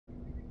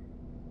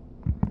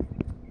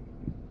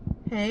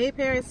Hey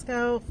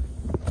Periscope.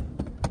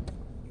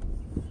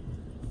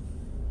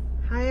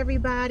 Hi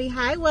everybody.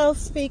 Hi Wealth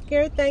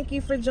Speaker. Thank you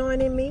for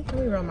joining me. Let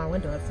me roll my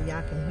window up so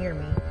y'all can hear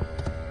me.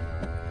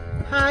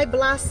 Hi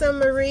Blossom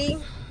Marie.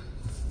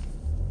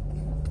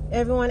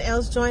 Everyone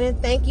else joining,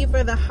 thank you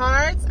for the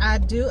hearts. I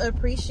do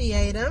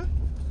appreciate them.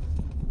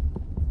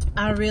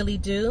 I really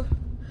do.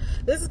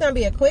 This is going to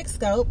be a quick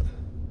scope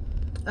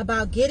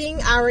about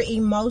getting our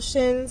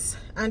emotions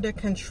under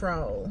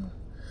control.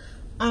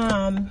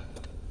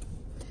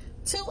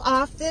 Too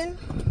often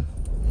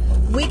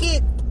we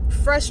get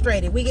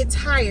frustrated, we get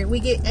tired, we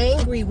get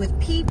angry with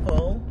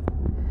people,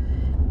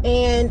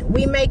 and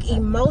we make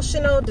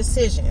emotional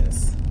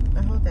decisions.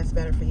 I hope that's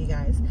better for you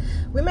guys.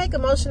 We make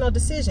emotional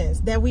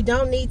decisions that we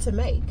don't need to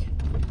make.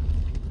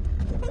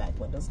 Put the back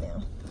windows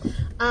down.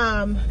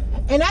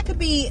 And that could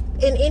be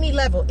in any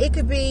level. It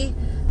could be,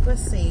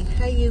 let's see.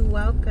 Hey, you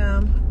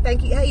welcome.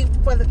 Thank you. Hey,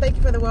 thank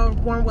you for the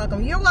warm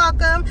welcome. You're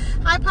welcome.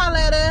 Hi,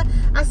 Pauletta.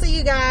 I see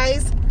you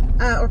guys.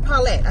 Or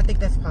Paulette. I think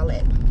that's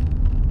Paulette.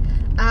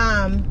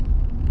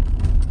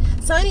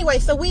 So anyway,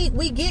 so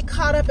we get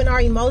caught up in our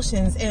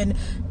emotions, and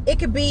it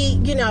could be,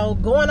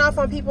 going off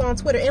on people on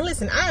Twitter. And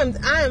listen, I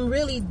am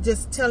really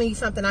just telling you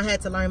something I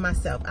had to learn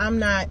myself. I'm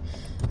not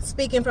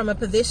speaking from a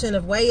position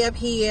of way up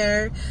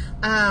here.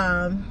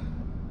 I'm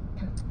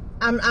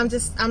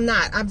just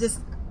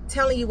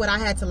telling you what I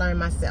had to learn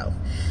myself.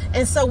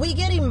 And so we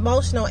get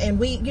emotional, and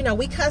we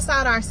cuss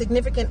out our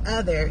significant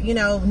other,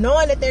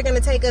 knowing that they're going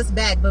to take us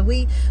back, but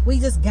we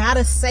just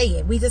gotta say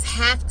it. We just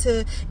have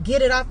to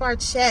get it off our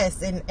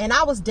chest. And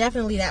I was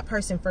definitely that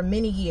person for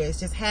many years.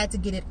 Just had to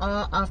get it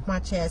all off my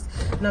chest,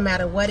 no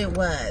matter what it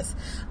was.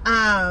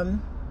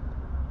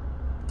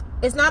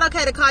 It's not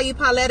okay to call you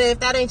Pauletta if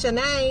that ain't your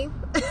name.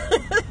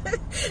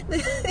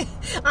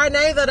 Our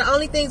names are the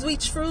only things we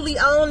truly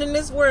own in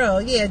this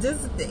world. Yeah,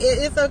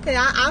 it's okay.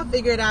 I'll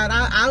figure it out.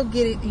 I'll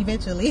get it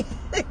eventually.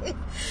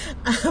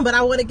 But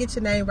I want to get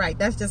your name right.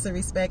 That's just a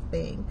respect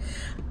thing.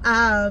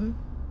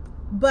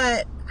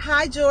 But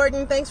hi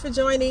Jordan, thanks for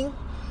joining.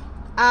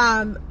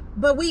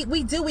 But we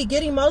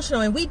get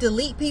emotional, and we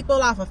delete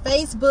people off of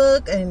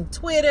Facebook and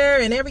Twitter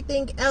and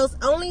everything else,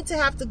 only to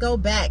have to go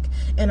back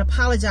and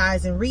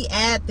apologize and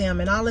re-add them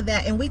and all of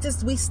that. And we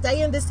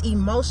stay in this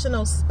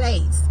emotional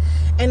space.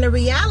 And the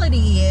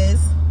reality is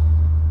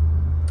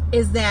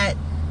that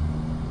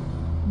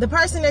the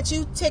person that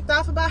you ticked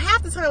off about,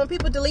 half the time when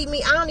people delete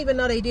me, I don't even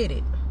know they did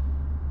it.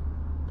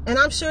 And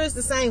I'm sure it's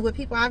the same with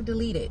people I've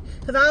deleted,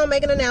 because I don't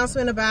make an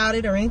announcement about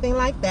it or anything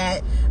like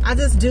that. I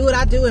just do what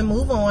I do and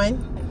move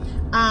on.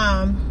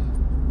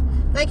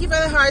 Thank you for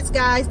the hearts,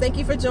 guys. Thank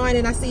you for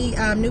joining. I see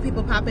new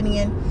people popping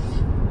in.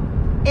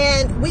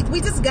 And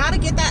we just got to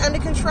get that under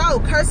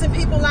control. Cursing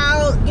people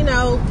out,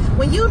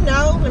 when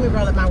let me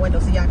roll up my window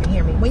so y'all can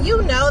hear me. When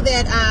you know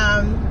that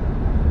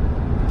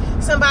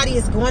somebody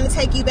is going to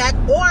take you back,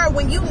 or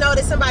when you know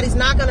that somebody's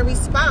not going to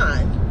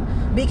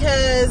respond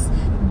because,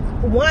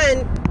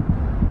 one,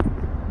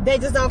 they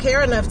just don't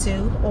care enough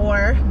to,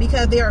 or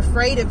because they're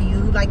afraid of you,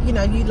 like, you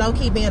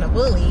low-key being a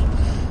bully.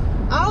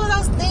 All of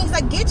those things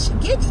that get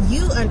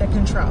you under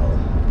control.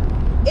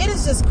 It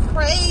is just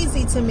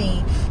crazy to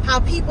me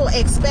how people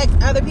expect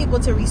other people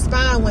to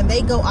respond when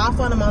they go off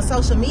on them on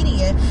social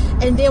media,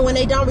 and then when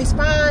they don't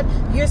respond,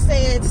 you're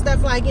saying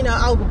stuff like,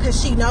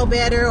 because she know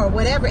better or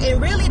whatever. And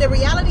really, the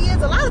reality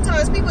is, a lot of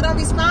times people don't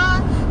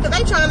respond because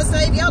they trying to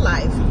save your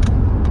life.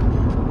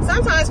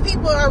 Sometimes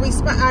people are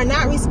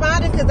not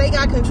responding because they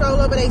got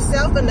control over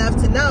themselves enough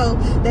to know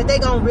that they're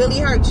gonna really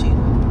hurt you.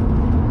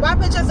 Why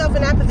put yourself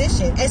in that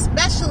position,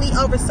 especially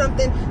over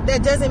something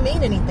that doesn't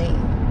mean anything?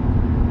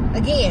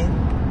 Again,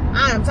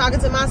 I am talking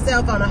to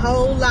myself on a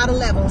whole lot of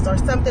levels, or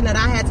something that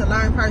I had to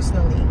learn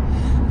personally.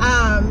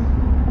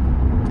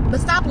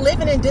 But stop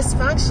living in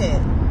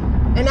dysfunction.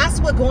 And that's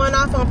what going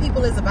off on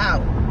people is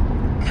about.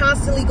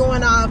 Constantly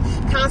going off,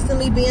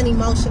 constantly being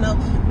emotional.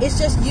 It's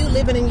just you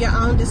living in your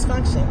own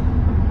dysfunction.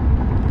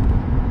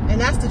 And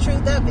that's the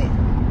truth of it.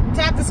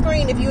 Tap the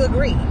screen if you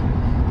agree.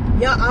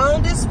 Your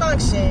own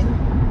dysfunction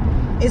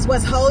is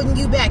what's holding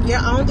you back. Your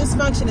own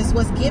dysfunction is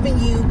what's giving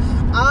you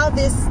all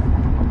this,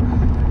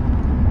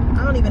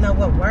 I don't even know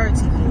what word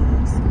to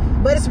use,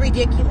 but it's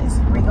ridiculous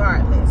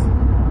regardless.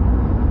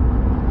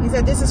 He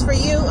said, this is for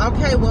you.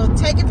 Okay, well,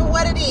 take it for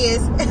what it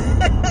is.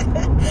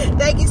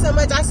 Thank you so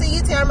much. I see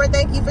you, Tamara.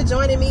 Thank you for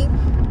joining me.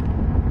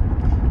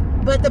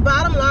 But the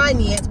bottom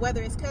line is,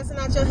 whether it's cussing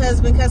out your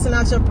husband, cussing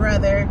out your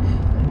brother,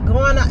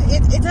 going off,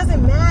 it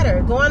doesn't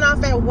matter. Going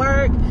off at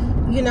work,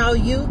 you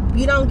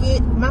don't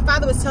get. My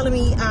father was telling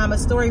me a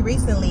story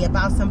recently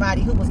about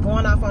somebody who was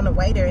going off on a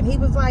waiter, and he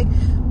was like,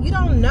 you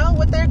don't know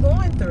what they're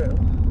going through.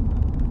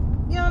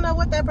 You don't know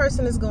what that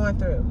person is going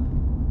through.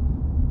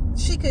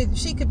 She could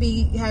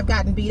have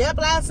gotten beat up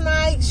last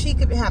night. She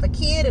could have a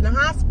kid in the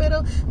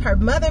hospital. Her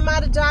mother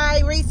might have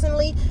died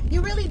recently.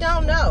 You really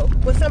don't know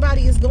what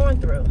somebody is going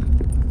through.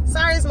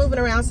 Sorry it's moving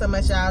around so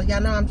much, y'all.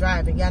 Y'all know I'm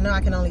driving. Y'all know I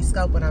can only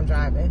scope when I'm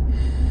driving.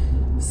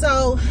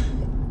 So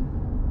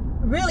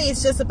really,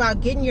 it's just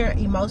about getting your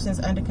emotions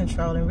under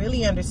control and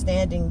really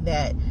understanding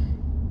that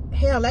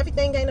hell,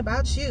 everything ain't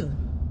about you.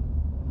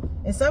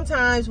 And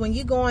sometimes when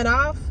you going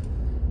off,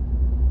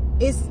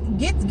 it's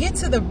get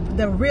to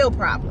the real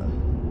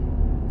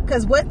problem.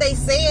 Because what they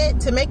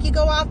said to make you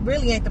go off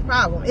really ain't the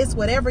problem. It's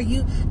whatever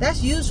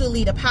that's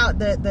usually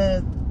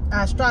the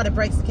straw that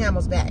breaks the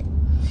camel's back.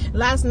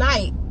 Last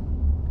night,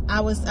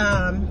 I was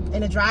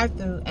in a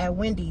drive-thru at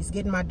Wendy's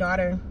getting my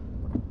daughter.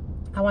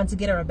 I wanted to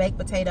get her a baked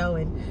potato,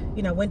 and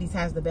you know, Wendy's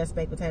has the best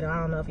baked potato. I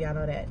don't know if y'all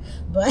know that,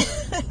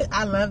 but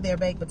I love their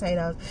baked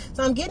potatoes.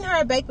 So I'm getting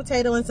her a baked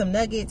potato and some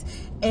nuggets,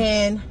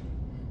 and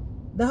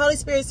the Holy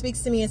Spirit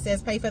speaks to me and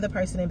says, pay for the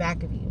person in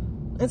back of you.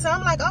 And so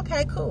I'm like,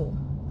 okay, cool.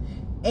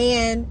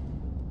 And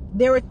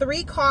there were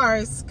 3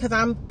 cars, because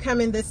I'm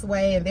coming this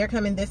way and they're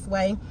coming this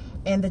way,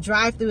 and the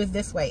drive-thru is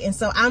this way. And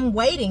so I'm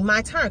waiting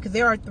my turn, because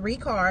there are 3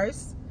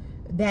 cars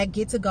that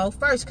get to go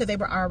first because they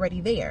were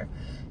already there.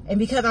 And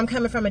because I'm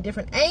coming from a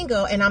different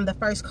angle and I'm the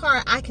first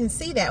car, I can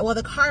see that. Well,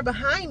 the car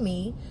behind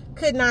me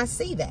could not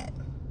see that.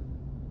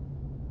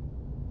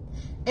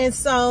 And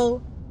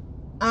so,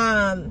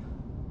 as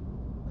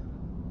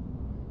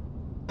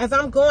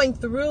I'm going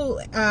through,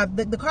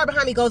 the car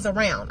behind me goes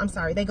around. I'm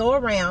sorry. They go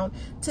around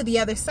to the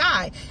other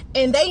side.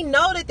 And they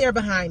know that they're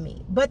behind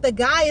me. But the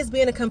guy is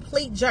being a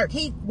complete jerk.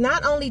 He,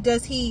 not only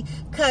does he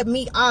cut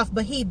me off,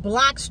 but he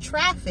blocks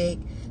traffic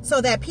so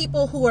that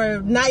people who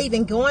are not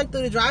even going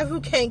through the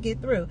drive-thru can't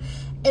get through.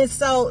 And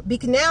so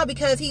now,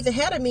 because he's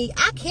ahead of me,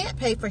 I can't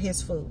pay for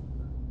his food.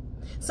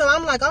 So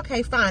I'm like,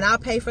 okay, fine. I'll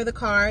pay for the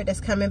car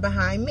that's coming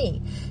behind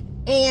me.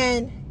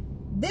 And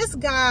this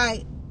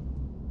guy,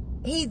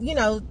 he, you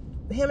know,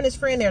 him and his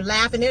friend, they're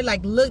laughing. They're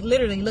like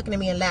literally looking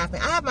at me and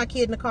laughing. I have my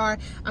kid in the car.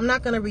 I'm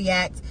not going to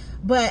react.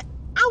 But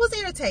I was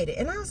irritated.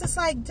 And I was just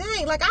like,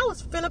 dang, like I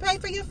was finna pay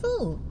for your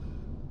food.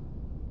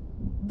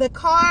 The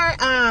car,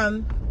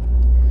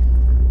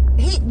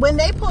 when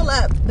they pull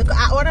up,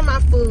 I order my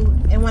food,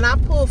 and when I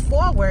pull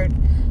forward,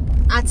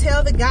 I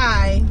tell the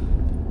guy,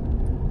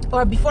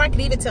 or before I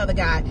could even tell the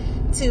guy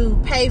to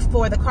pay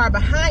for the car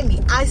behind me,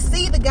 I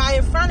see the guy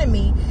in front of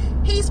me.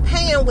 He's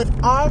paying with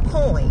all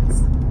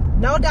coins,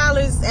 no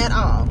dollars at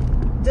all,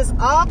 just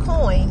all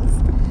coins.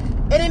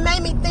 And it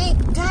made me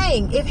think,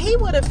 dang, if he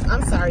would have,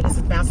 I'm sorry, this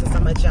is bouncing so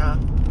much, y'all.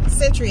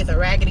 Century is a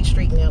raggedy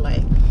street in LA.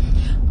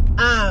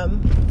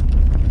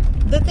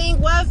 The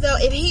thing was, though,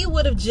 if he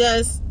would have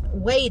just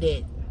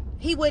waited,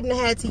 he wouldn't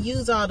have had to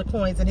use all the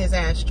coins in his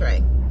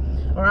ashtray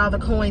or all the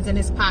coins in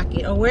his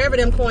pocket or wherever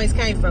them coins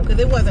came from, because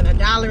it wasn't a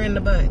dollar in the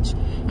bunch.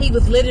 He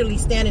was literally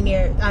standing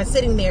there,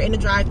 sitting there in the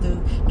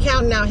drive-thru,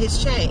 counting out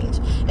his change.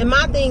 And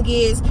my thing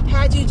is,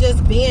 had you just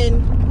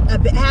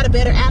had a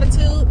better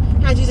attitude,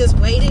 had you just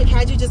waited,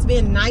 had you just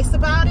been nice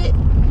about it,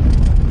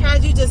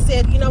 had you just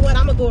said, you know what,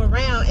 I'm gonna go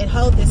around and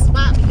hold this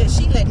spot because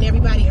she letting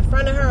everybody in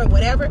front of her or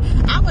whatever,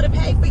 I would have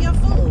paid for your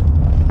food.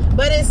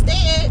 But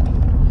instead,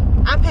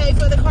 I paid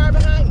for the car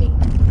behind me,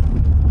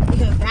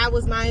 because that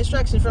was my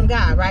instruction from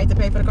God, right? To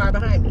pay for the car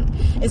behind me.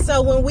 And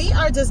so when we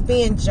are just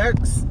being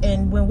jerks,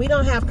 and when we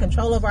don't have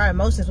control of our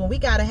emotions, when we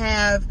got to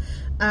have,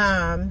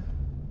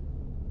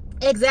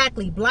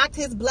 blocked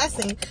his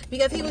blessing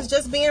because he was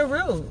just being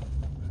rude.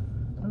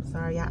 I'm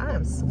sorry, y'all, I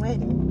am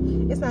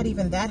sweating. It's not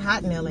even that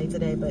hot in LA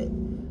today, but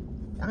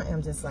I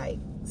am just like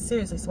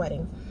seriously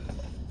sweating.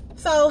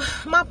 So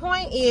my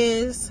point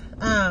is,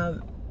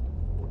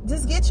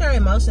 just get your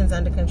emotions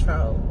under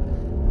control.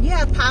 You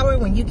have power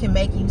when you can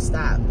make you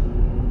stop.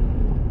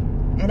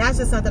 And that's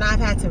just something I've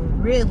had to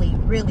really,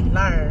 really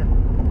learn.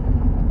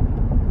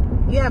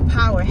 You have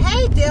power.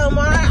 Hey,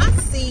 Delmar, I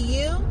see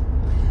you.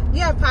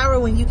 You have power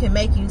when you can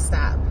make you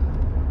stop.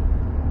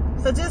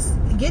 So just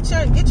get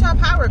your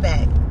power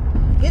back.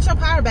 Get your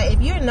power back.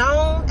 If you're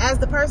known as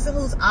the person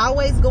who's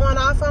always going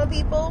off on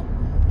people,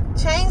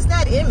 change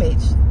that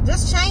image.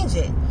 Just change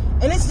it.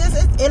 And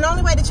the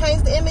only way to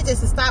change the image is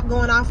to stop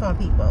going off on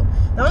people.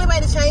 The only way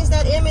to change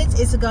that image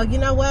is to go, you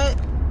know what?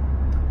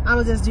 I'm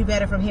going to just do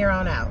better from here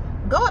on out.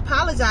 Go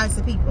apologize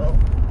to people.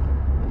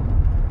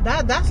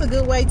 That's a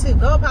good way too.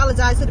 Go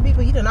apologize to the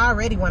people you done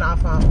already went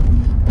off on.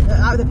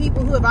 The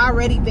people who have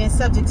already been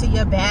subject to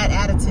your bad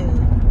attitude.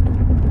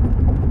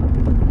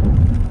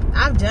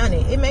 I've done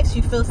it. It makes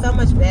you feel so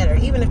much better,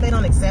 even if they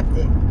don't accept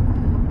it.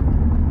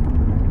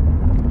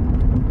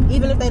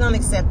 Even if they don't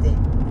accept it.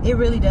 It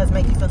really does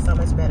make you feel so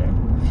much better.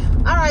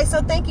 All right,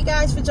 so thank you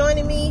guys for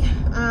joining me.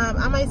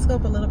 I might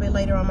scope a little bit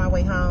later on my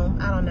way home.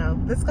 I don't know.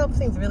 This scope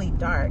seems really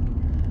dark.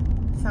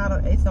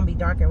 So it's going to be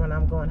darker when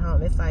I'm going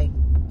home. It's like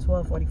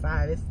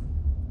 12:45.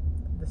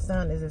 The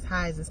sun is as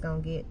high as it's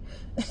going to get.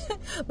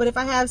 But if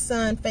I have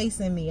sun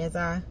facing me as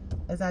I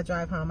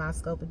drive home, I'll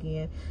scope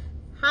again.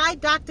 Hi,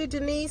 Dr.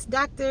 Denise.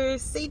 Dr.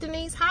 C.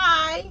 Denise,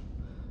 hi.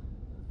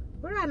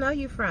 Where do I know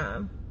you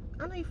from?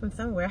 I know you from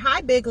somewhere. Hi,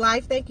 Big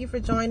Life. Thank you for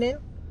joining.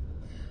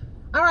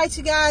 All right,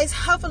 you guys,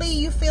 hopefully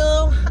you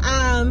feel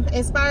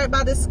inspired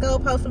by this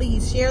scope. Hopefully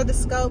you share the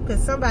scope,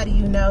 because somebody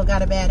you know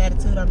got a bad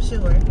attitude, I'm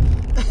sure.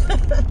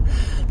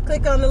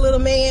 Click on the little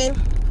man,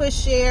 push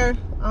share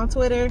on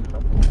Twitter,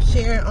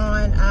 share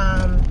on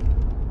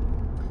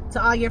to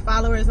all your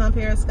followers on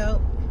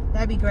Periscope.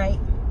 That'd be great.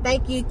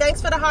 Thank you.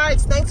 Thanks for the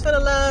hearts. Thanks for the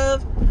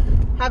love.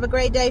 Have a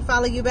great day.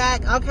 Follow you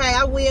back. Okay,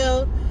 I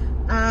will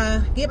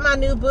get my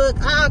new book.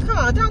 Come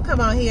on. Don't come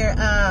on here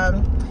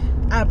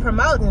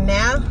promoting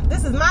now.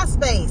 This is my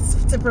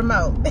space to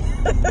promote.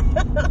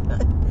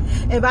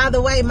 And by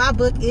the way, my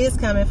book is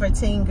coming for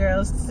teen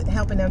girls,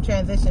 helping them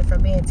transition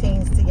from being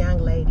teens to young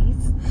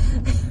ladies.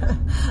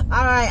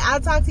 All right, I'll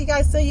talk to you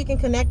guys soon. You can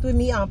connect with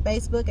me on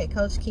Facebook at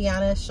Coach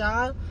Kiana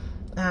Shaw,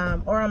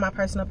 or on my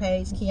personal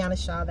page,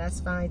 Kiana Shaw. That's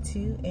fine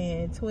too.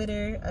 And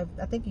Twitter,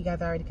 I think you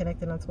guys are already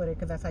connected on Twitter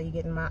because that's how you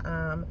get in my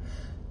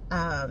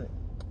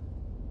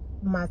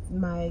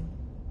my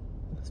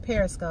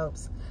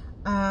periscopes.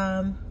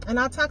 And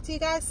I'll talk to you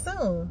guys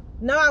soon.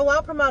 No, I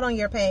won't promote on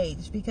your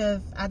page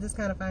because I just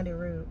kind of find it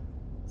rude.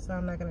 So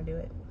I'm not going to do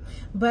it.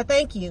 But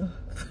thank you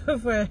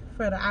for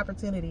the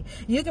opportunity.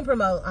 You can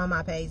promote on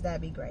my page. That'd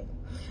be great.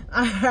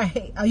 All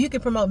right. Oh, you can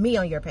promote me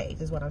on your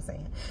page is what I'm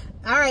saying.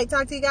 All right.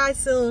 Talk to you guys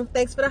soon.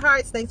 Thanks for the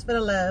hearts. Thanks for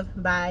the love.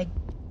 Bye.